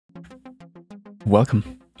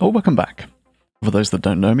Welcome back. For those that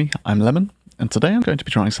don't know me, I'm Lemon, and today I'm going to be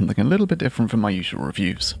trying something a little bit different from my usual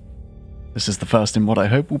reviews. This is the first in what I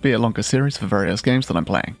hope will be a longer series for various games that I'm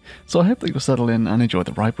playing, so I hope that you'll settle in and enjoy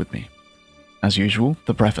the ride with me. As usual,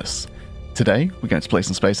 the preface. Today, we're going to play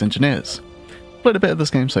some Space Engineers. Played a bit of this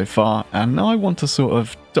game so far, and now I want to sort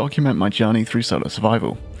of document my journey through solo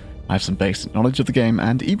survival. I have some basic knowledge of the game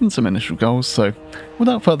and even some initial goals, so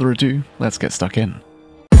without further ado, let's get stuck in.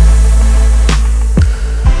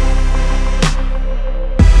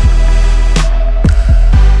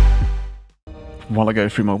 While I go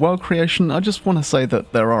through my world creation, I just want to say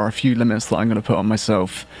that there are a few limits that I'm going to put on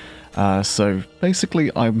myself. So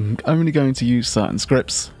basically, I'm only going to use certain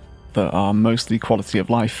scripts that are mostly quality of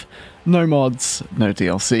life. No mods, no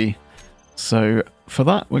DLC. So for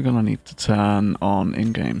that, we're going to need to turn on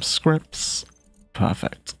in-game scripts.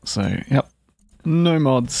 Perfect. So, yep, no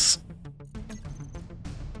mods.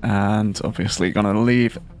 And obviously going to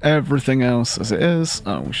leave everything else as it is.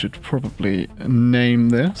 We should probably name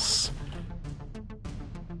this.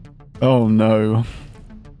 Oh no.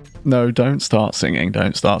 No, don't start singing,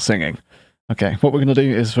 don't start singing. Okay, what we're going to do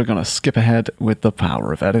is we're going to skip ahead with the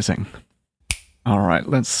power of editing. Alright,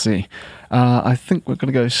 let's see. I think we're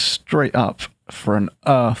going to go straight up for an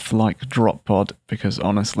Earth-like drop pod, because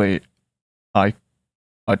honestly, I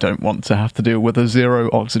don't want to have to deal with a zero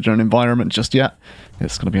oxygen environment just yet.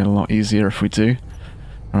 It's going to be a lot easier if we do.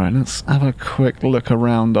 Alright, let's have a quick look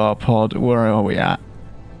around our pod. Where are we at?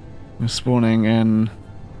 We're spawning in...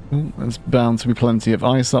 Ooh, there's bound to be plenty of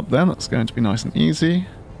ice up there. That's going to be nice and easy.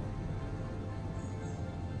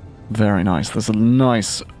 Very nice. There's a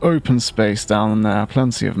nice open space down there.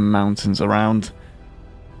 Plenty of mountains around.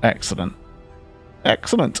 Excellent.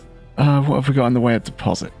 Excellent. What have we got in the way of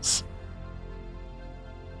deposits?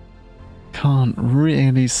 Can't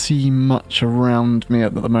really see much around me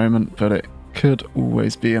at the moment, but it could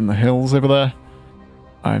always be in the hills over there.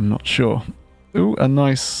 I'm not sure. Ooh, a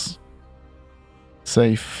nice...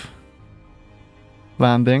 safe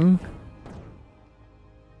landing.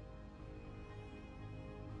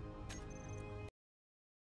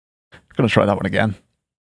 Gonna try that one again.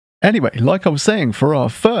 Anyway, like I was saying, for our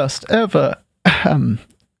first ever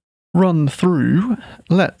run through,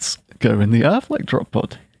 let's go in the Earth-like drop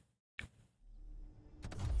pod.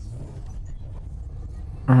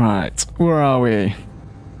 Right, where are we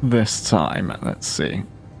this time? Let's see.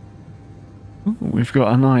 Ooh, we've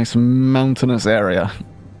got a nice mountainous area.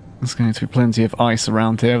 There's going to be plenty of ice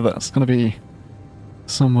around here. That's going to be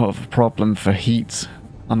somewhat of a problem for heat,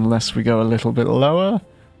 unless we go a little bit lower.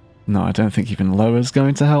 No, I don't think even lower is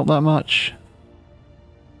going to help that much.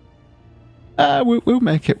 We'll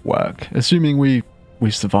make it work, assuming we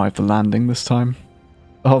survive the landing this time.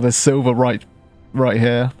 Oh, there's silver right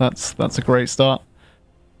here. That's a great start.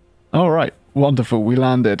 All right, wonderful. We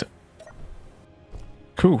landed.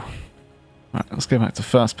 Cool. Right, let's go back to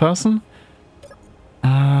first person.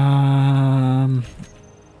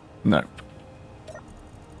 Nope.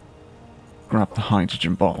 Grab the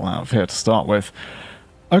hydrogen bottle out of here to start with.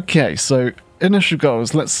 Okay, so initial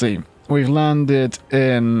goals, let's see. We've landed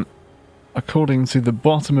in, according to the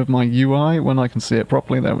bottom of my UI, when I can see it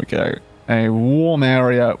properly, there we go, a warm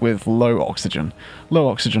area with low oxygen. Low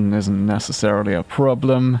oxygen isn't necessarily a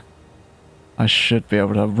problem. I should be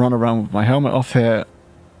able to run around with my helmet off here.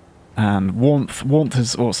 And warmth. Warmth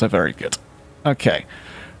is also very good. Okay.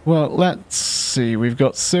 Well, let's see. We've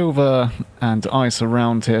got silver and ice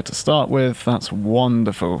around here to start with. That's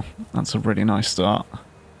wonderful. That's a really nice start.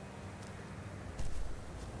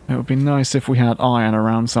 It would be nice if we had iron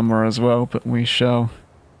around somewhere as well, but we shall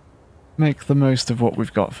make the most of what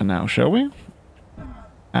we've got for now, shall we?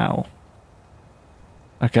 Ow.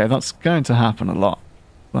 Okay, that's going to happen a lot.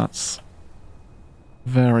 That's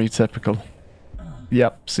very typical.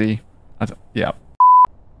 Yep, see? Yep.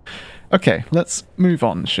 Okay, let's move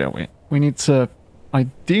on, shall we? We need to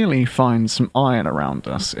ideally find some iron around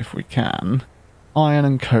us, if we can. Iron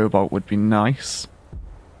and cobalt would be nice.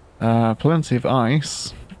 Plenty of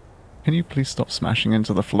ice. Can you please stop smashing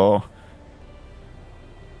into the floor?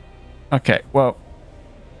 Okay, well...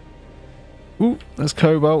 Ooh, there's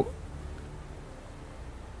cobalt.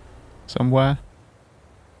 Somewhere.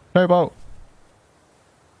 Cobalt!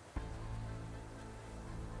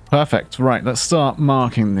 Perfect. Right, let's start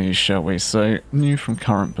marking these, shall we? So, new from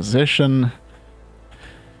current position.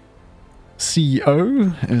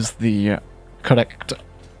 CO is the correct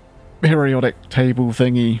periodic table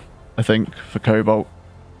thingy, I think, for cobalt.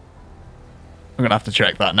 I'm gonna have to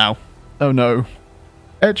check that now. Oh no.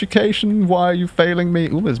 Education, why are you failing me?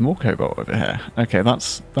 Oh, there's more cobalt over here. Okay,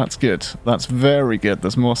 that's good. That's very good.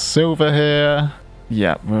 There's more silver here.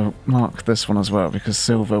 Yeah, we'll mark this one as well, because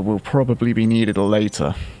silver will probably be needed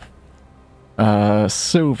later.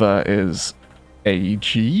 Silver is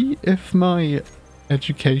AG, if my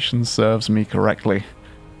education serves me correctly.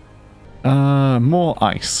 More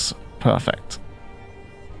ice. Perfect.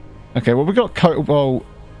 Okay, well, we got well,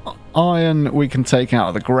 iron we can take out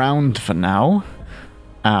of the ground for now.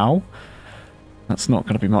 Ow. That's not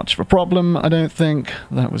going to be much of a problem, I don't think.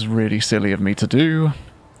 That was really silly of me to do.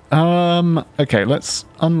 Okay, let's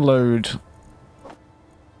unload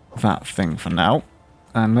that thing for now.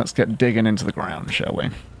 And let's get digging into the ground, shall we?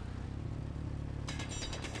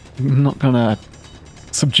 I'm not going to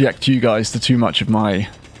subject you guys to too much of my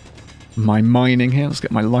mining here. Let's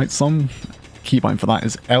get my lights on. Keybind for that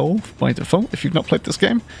is L by default, if you've not played this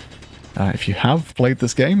game. If you have played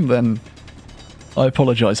this game, then I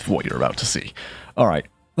apologise for what you're about to see. Alright,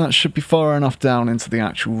 that should be far enough down into the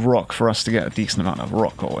actual rock for us to get a decent amount of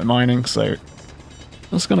rock ore mining, so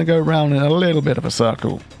just going to go around in a little bit of a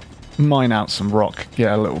circle, mine out some rock,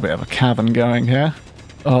 get a little bit of a cavern going here.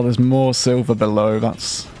 Oh, there's more silver below,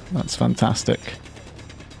 that's fantastic.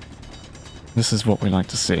 This is what we like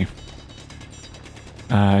to see.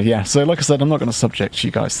 Yeah, so like I said, I'm not going to subject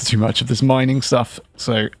you guys to too much of this mining stuff,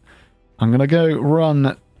 so I'm going to go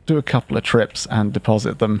run, do a couple of trips and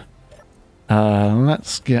deposit them.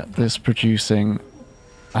 Let's get this producing.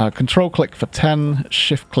 Control click for 10,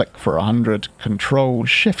 shift click for 100, control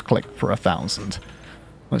shift click for 1000.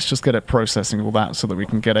 Let's just get it processing all that so that we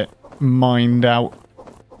can get it mined out.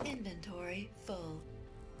 Inventory full.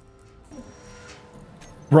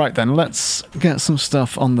 Right then, let's get some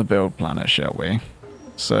stuff on the build planner, shall we?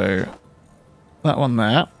 So, that one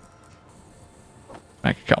there.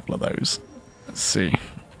 Make a couple of those. Let's see.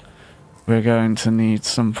 We're going to need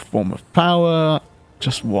some form of power.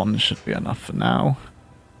 Just one should be enough for now.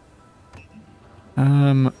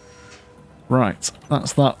 Right,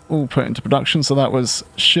 that's that all put into production. So that was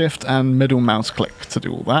shift and middle mouse click to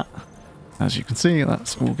do all that. As you can see,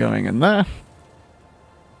 that's all going in there.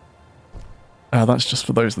 That's just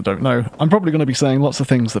for those that don't know. I'm probably going to be saying lots of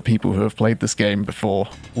things that people who have played this game before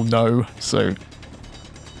will know, so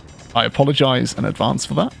I apologise in advance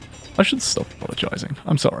for that. I should stop apologising.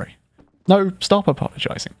 I'm sorry. No, stop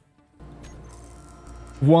apologising.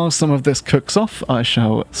 While some of this cooks off, I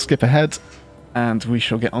shall skip ahead and we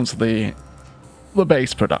shall get onto the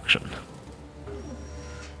base production.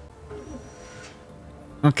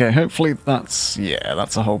 Okay, hopefully that's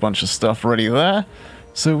a whole bunch of stuff ready there.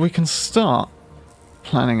 So we can start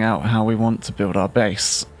planning out how we want to build our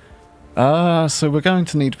base. So we're going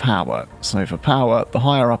to need power. So for power, the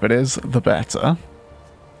higher up it is, the better.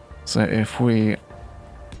 So if we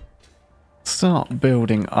start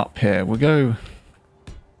building up here, we'll go,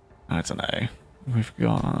 I don't know, we've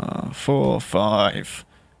got 4, 5,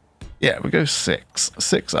 yeah, we go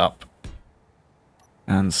 6 up,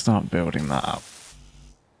 and start building that up.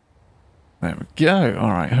 There we go.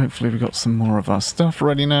 Alright, hopefully we've got some more of our stuff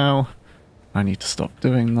ready now. I need to stop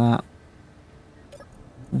doing that.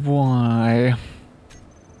 Why?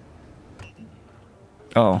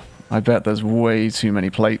 Oh, I bet there's way too many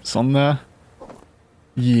plates on there.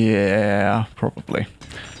 Yeah, probably.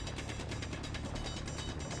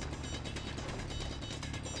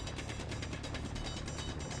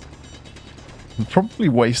 I'm probably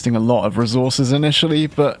wasting a lot of resources initially,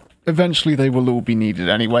 but eventually they will all be needed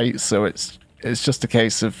anyway, so it's just a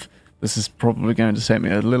case of this is probably going to take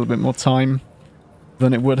me a little bit more time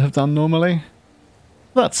than it would have done normally.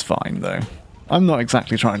 That's fine though. I'm not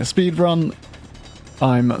exactly trying to speedrun.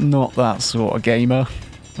 I'm not that sort of gamer,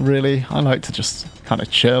 really. I like to just kind of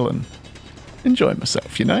chill and enjoy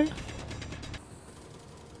myself, you know?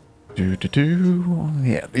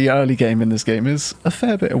 Yeah, the early game in this game is a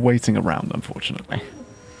fair bit of waiting around, unfortunately.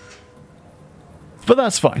 But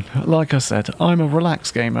that's fine. Like I said, I'm a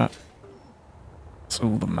relaxed gamer. That's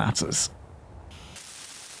all that matters.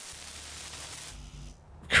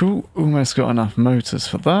 Cool, almost got enough motors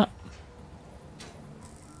for that.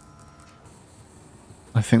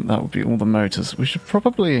 I think that would be all the motors. We should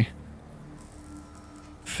probably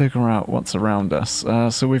figure out what's around us.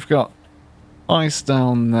 So we've got ice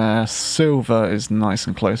down there. Silver is nice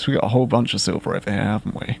and close. We've got a whole bunch of silver over here,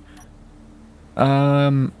 haven't we?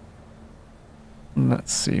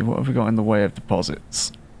 Let's see, what have we got in the way of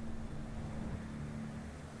deposits?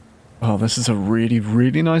 Oh, this is a really,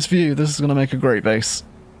 really nice view. This is going to make a great base.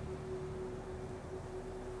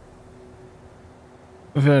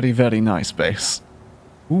 Very, very nice base.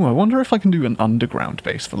 Ooh, I wonder if I can do an underground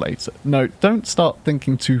base for later. No, don't start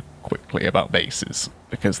thinking too quickly about bases,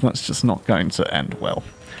 because that's just not going to end well.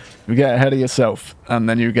 You get ahead of yourself, and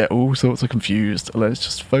then you get all sorts of confused. Let's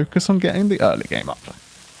just focus on getting the early game up.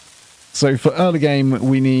 So for early game,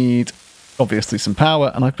 we need, obviously, some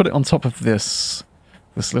power, and I put it on top of this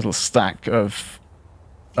little stack of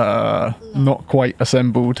not quite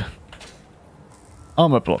assembled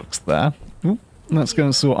armor blocks there. Ooh, let's go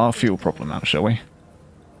and sort our fuel problem out, shall we?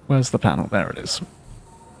 Where's the panel? There it is.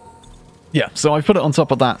 Yeah, so I put it on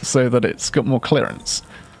top of that so that it's got more clearance.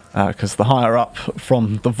 Because the higher up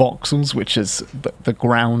from the voxels, which is the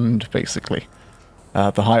ground, basically,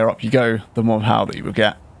 the higher up you go, the more power that you will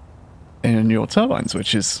get in your turbines,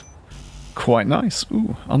 which is quite nice.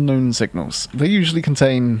 Ooh, unknown signals. They usually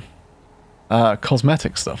contain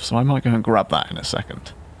cosmetic stuff, so I might go and grab that in a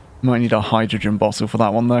second. Might need a hydrogen bottle for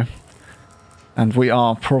that one, though. And we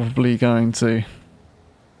are probably going to...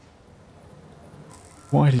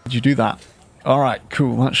 Why did you do that? Alright,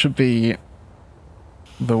 cool. That should be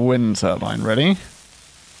the wind turbine ready.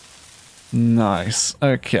 Nice.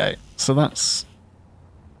 Okay, so that's...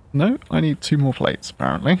 No, I need 2 more plates,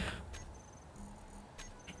 apparently.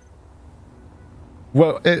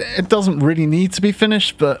 Well, it doesn't really need to be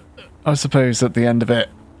finished, but I suppose at the end of it,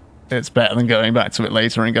 it's better than going back to it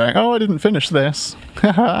later and going, oh, I didn't finish this.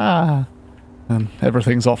 Haha. And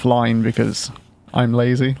everything's offline because I'm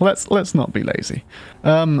lazy. Let's not be lazy.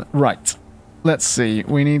 Right. Let's see.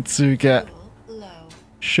 We need to get... Low.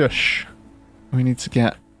 Shush. We need to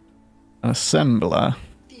get an assembler.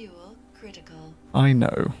 Fuel critical. I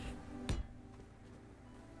know.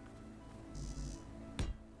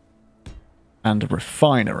 And a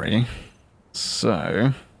refinery.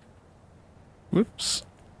 So... Whoops.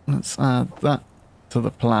 Let's add that to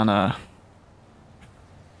the planner.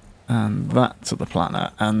 And that to the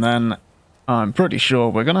planner. And then I'm pretty sure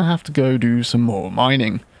we're going to have to go do some more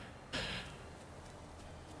mining.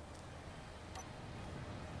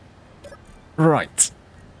 Right.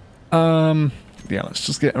 Yeah, let's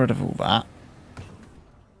just get rid of all that.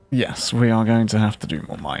 Yes, we are going to have to do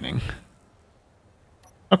more mining.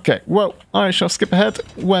 Okay, well, I shall skip ahead.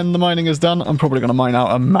 When the mining is done, I'm probably going to mine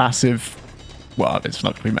out a massive... Well, it's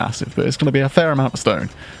not going to be massive, but it's going to be a fair amount of stone.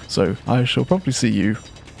 So I shall probably see you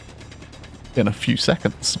in a few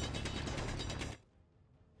seconds.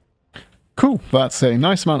 Cool, that's a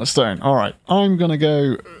nice amount of stone. Alright, I'm going to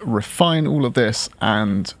go refine all of this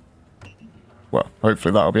and... Well,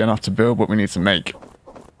 hopefully that'll be enough to build what we need to make.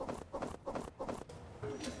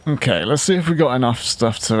 Okay, let's see if we got enough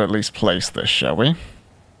stuff to at least place this, shall we?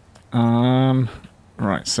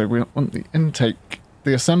 Right, so we want the intake.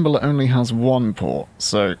 The assembler only has 1 port,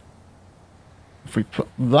 so if we put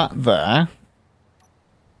that there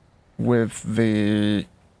with the...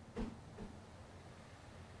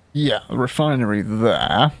 Yeah, the refinery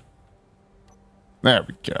there. There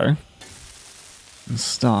we go. And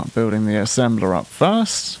start building the assembler up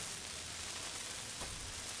first.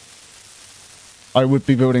 I would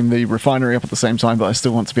be building the refinery up at the same time, but I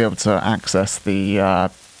still want to be able to access the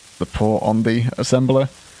port on the assembler.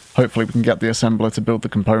 Hopefully we can get the assembler to build the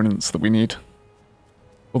components that we need.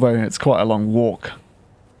 Although it's quite a long walk.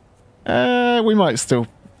 We might still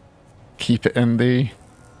keep it in the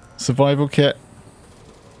survival kit.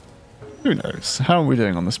 Who knows? How are we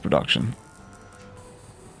doing on this production?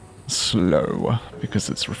 Slow, because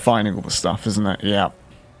it's refining all the stuff, isn't it? Yeah.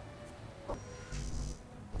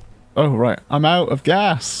 Oh, right. I'm out of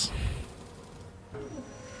gas.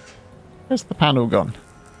 Where's the panel gone?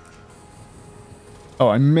 Oh,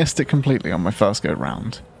 I missed it completely on my first go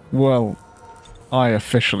round. Well, I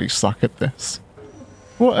officially suck at this.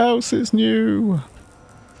 What else is new?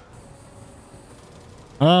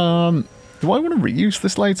 Do I want to reuse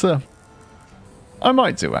this later? I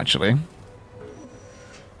might do, actually.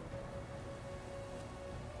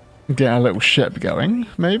 Get a little ship going,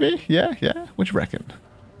 maybe? Yeah, yeah. What do you reckon?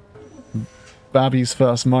 Babby's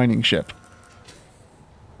first mining ship.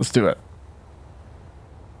 Let's do it.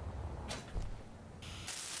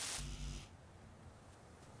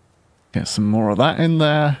 Get some more of that in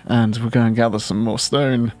there, and we'll go and gather some more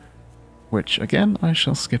stone, which, again, I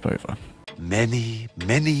shall skip over. Many,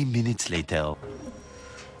 many minutes later.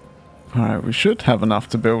 Alright, we should have enough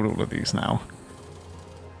to build all of these now.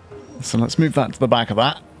 So let's move that to the back of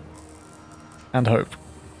that. And hope.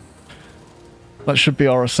 That should be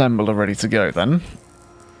our assembler ready to go then.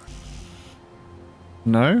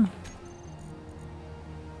 No?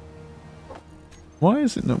 Why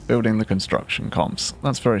is it not building the construction comps?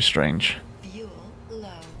 That's very strange. Fuel low.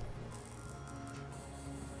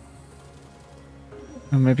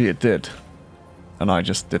 Well, maybe it did. And I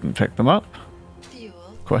just didn't pick them up. Fuel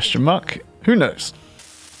Question mark? Who knows?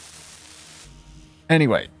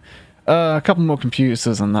 Anyway, a couple more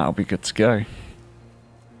computers and that'll be good to go.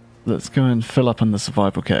 let's go and fill up on the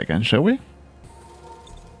survival kit again, shall we?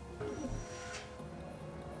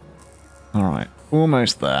 Alright,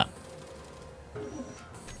 almost there.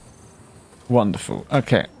 Wonderful.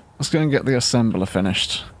 Okay, let's go and get the assembler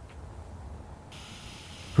finished.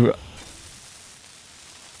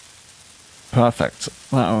 Perfect.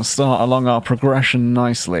 That will start along our progression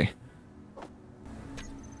nicely.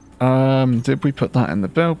 Did we put that in the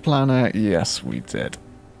build planner? Yes, we did.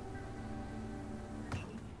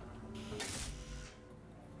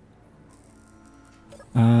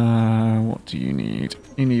 What do you need?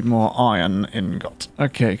 You need more iron ingot.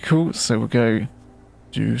 Okay, cool. So we'll go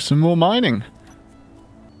do some more mining.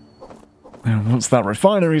 And once that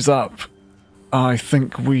refinery's up, I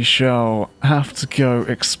think we shall have to go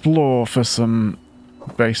explore for some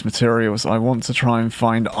base materials. I want to try and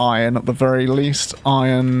find iron at the very least.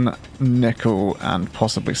 Iron, nickel, and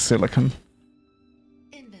possibly silicon.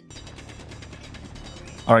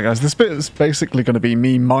 Alright guys, this bit is basically going to be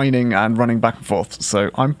me mining and running back and forth,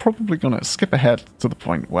 so I'm probably going to skip ahead to the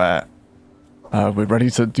point where we're ready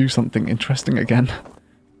to do something interesting again.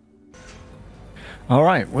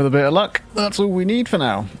 Alright, with a bit of luck, that's all we need for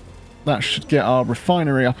now. That should get our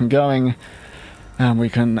refinery up and going, and we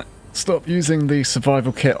can stop using the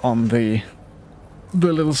survival kit on the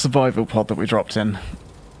little survival pod that we dropped in.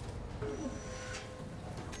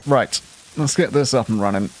 Right, let's get this up and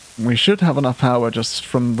running. We should have enough power just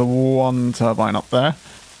from the one turbine up there.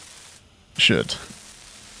 Should.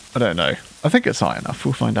 I don't know. I think it's high enough.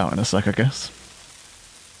 We'll find out in a sec, I guess.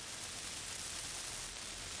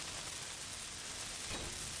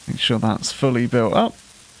 Make sure that's fully built up.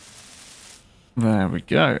 There we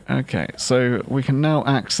go. Okay, so we can now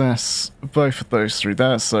access both of those through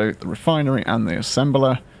there. So the refinery and the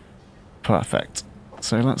assembler. Perfect.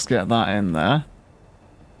 So let's get that in there.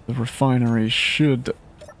 The refinery should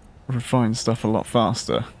refine stuff a lot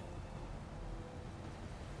faster.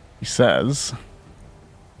 He says.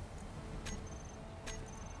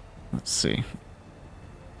 Let's see.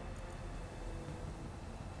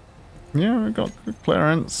 Yeah, we got good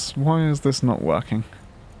clearance. Why is this not working?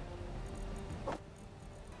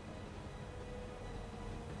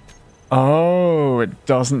 Oh, it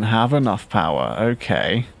doesn't have enough power.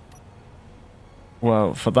 Okay.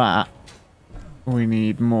 Well, for that, we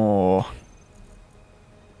need more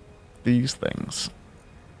these things.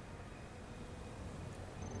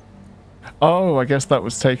 Oh, I guess that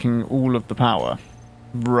was taking all of the power.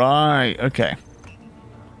 Right, okay.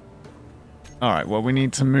 Alright, well, we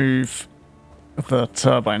need to move the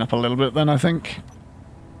turbine up a little bit then, I think.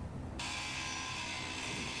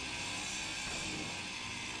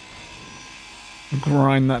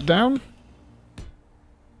 Grind that down.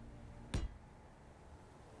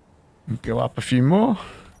 Go up a few more.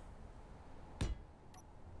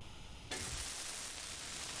 I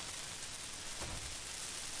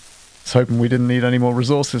was hoping we didn't need any more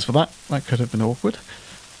resources for that. That could have been awkward.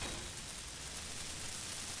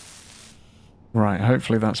 Right,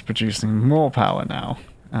 hopefully that's producing more power now.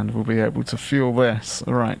 And we'll be able to fuel this.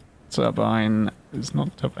 Alright, turbine is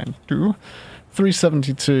not turbine 2.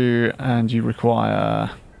 372, and you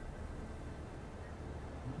require...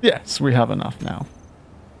 Yes, we have enough now.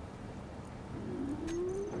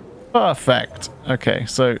 Perfect. Okay,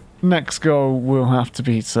 so next goal will have to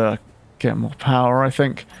be to get more power, I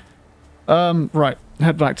think. Right,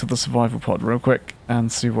 head back to the survival pod real quick and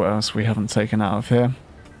see what else we haven't taken out of here.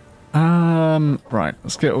 Right,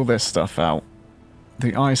 let's get all this stuff out.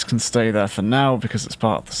 The ice can stay there for now because it's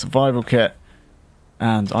part of the survival kit.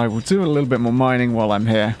 And I will do a little bit more mining while I'm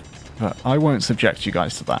here, but I won't subject you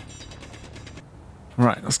guys to that.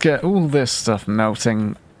 Right, let's get all this stuff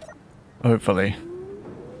melting, hopefully.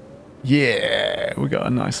 Yeah, we got a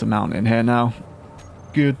nice amount in here now.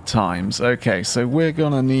 Good times. Okay, so we're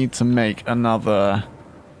gonna need to make another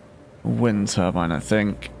wind turbine, I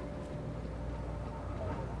think.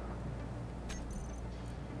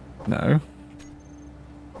 No.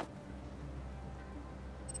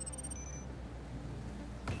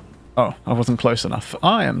 Oh, I wasn't close enough.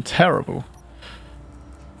 I am terrible.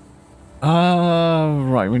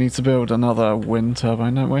 Right, we need to build another wind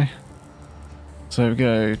turbine, don't we? So we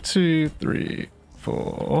go 2, 3,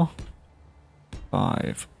 4,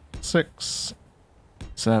 5, 6,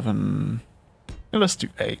 7. Yeah, let's do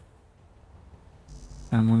 8.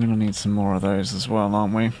 And we're going to need some more of those as well,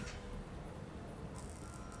 aren't we?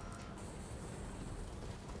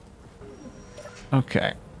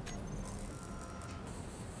 Okay.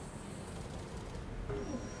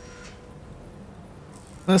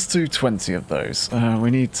 Let's do 20 of those.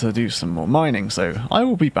 We need to do some more mining, so I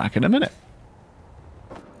will be back in a minute.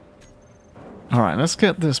 Alright, let's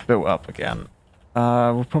get this built up again.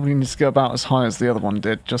 We'll probably need to go about as high as the other one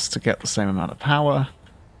did just to get the same amount of power.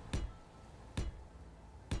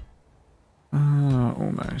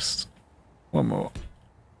 Almost. One more.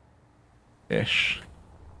 Ish.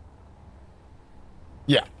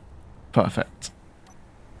 Yeah. Perfect.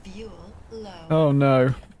 Fuel low. Oh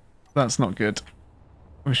no. That's not good.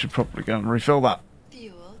 We should probably go and refill that.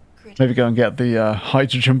 Fuel critical. Maybe go and get the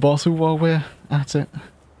hydrogen bottle while we're at it.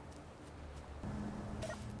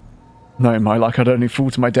 No, my luck, I'd only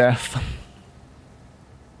fall to my death.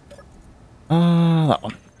 That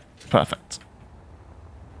one. Perfect.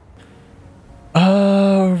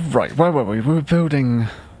 Right, where were we? We were building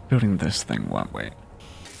this thing, weren't we?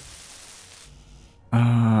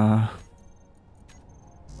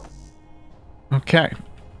 Okay.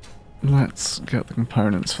 Let's get the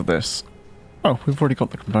components for this. Oh, we've already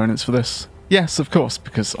got the components for this. Yes, of course,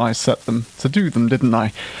 because I set them to do them, didn't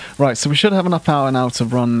I? Right, so we should have enough power now to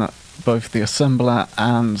run both the assembler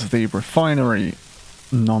and the refinery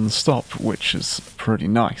non-stop, which is pretty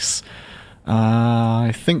nice.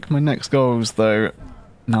 I think my next goals, though,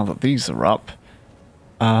 now that these are up...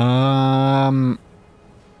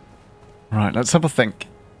 Right, let's have a think.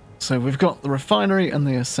 So we've got the refinery and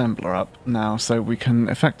the assembler up now, so we can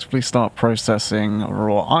effectively start processing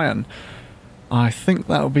raw iron. I think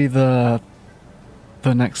that'll be the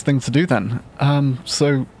next thing to do then.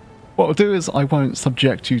 So what I'll do is I won't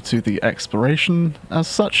subject you to the exploration as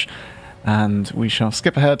such, and we shall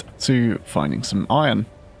skip ahead to finding some iron,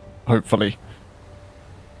 hopefully.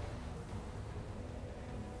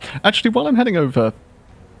 Actually, while I'm heading over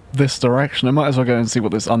this direction, I might as well go and see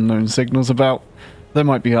what this unknown signal's about. There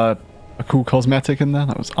might be a cool cosmetic in there.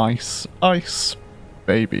 That was ice. Ice,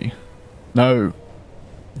 baby. No.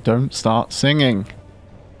 Don't start singing.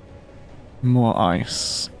 More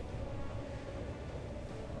ice.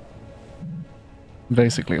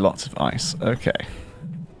 Basically lots of ice. Okay.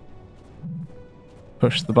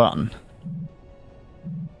 Push the button.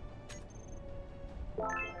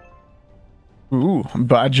 Ooh,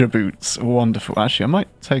 badger boots. Wonderful. Actually, I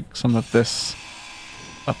might take some of this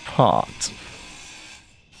apart.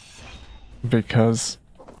 Because...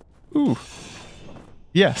 Ooh.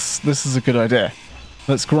 Yes, this is a good idea.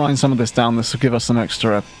 Let's grind some of this down. This will give us some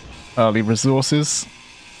extra early resources.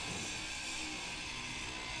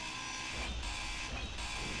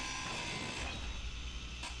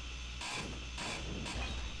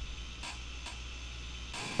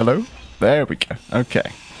 Hello? There we go. Okay.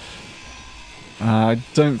 I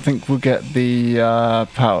don't think we'll get the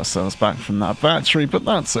power cells back from that battery, but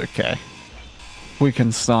that's okay. We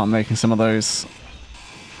can start making some of those.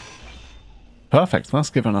 Perfect. That's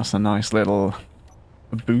given us a nice little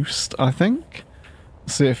boost, I think.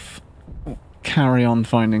 Let's see if we'll carry on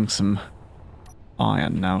finding some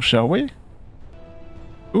iron now, shall we?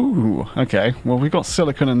 Ooh, okay. Well, we've got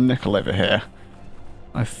silicon and nickel over here.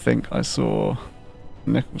 I think I saw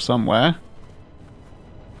nickel somewhere.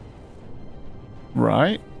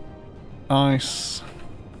 Right. Ice.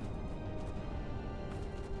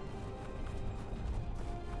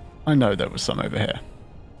 I know there was some over here.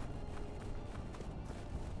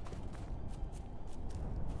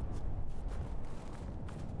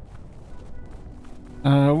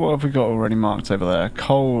 What have we got already marked over there?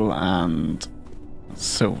 Coal and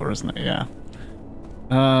silver, isn't it? Yeah.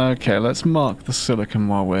 Okay, let's mark the silicon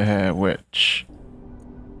while we're here, which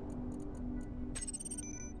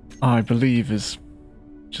I believe is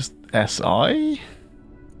just SI? I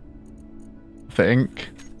think.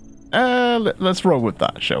 Let's roll with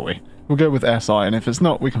that, shall we? We'll go with SI, and if it's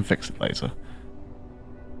not, we can fix it later.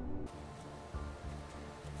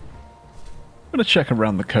 I'm going to check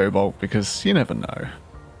around the cobalt, because you never know.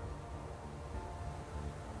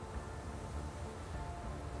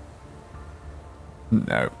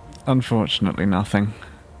 No, unfortunately nothing.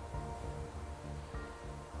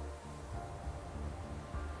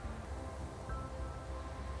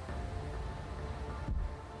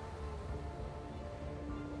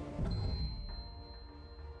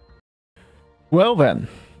 Well then.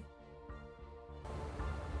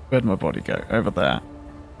 Where'd my body go? Over there.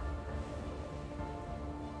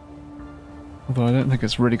 Although I don't think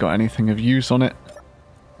it's really got anything of use on it.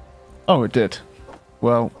 Oh, it did.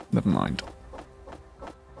 Well, never mind.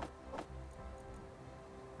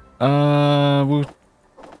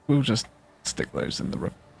 We'll just stick those in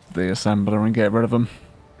the assembler and get rid of them.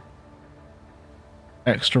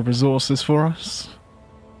 Extra resources for us.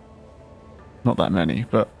 Not that many,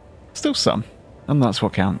 but still some. And that's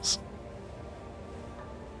what counts.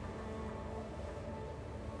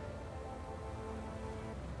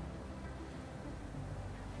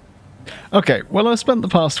 Okay, well I spent the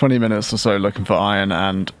past 20 minutes or so looking for iron,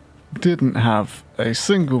 and didn't have a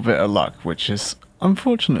single bit of luck, which is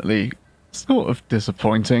unfortunately sort of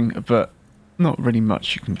disappointing, but not really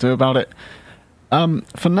much you can do about it.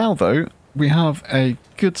 For now, though, we have a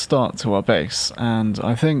good start to our base, and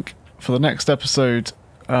I think for the next episode,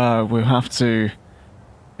 we'll have to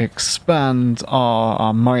expand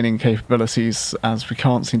our mining capabilities, as we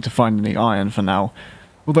can't seem to find any iron for now.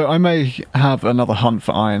 Although I may have another hunt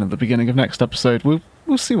for iron at the beginning of next episode.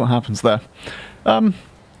 We'll see what happens there.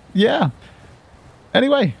 Yeah.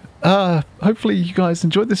 Anyway, hopefully you guys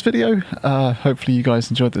enjoyed this video. Hopefully you guys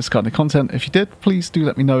enjoyed this kind of content. If you did, please do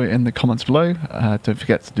let me know in the comments below. Don't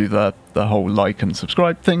forget to do the whole like and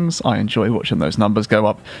subscribe things. I enjoy watching those numbers go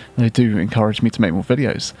up, and they do encourage me to make more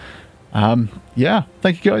videos. Yeah,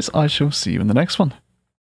 thank you guys. I shall see you in the next one.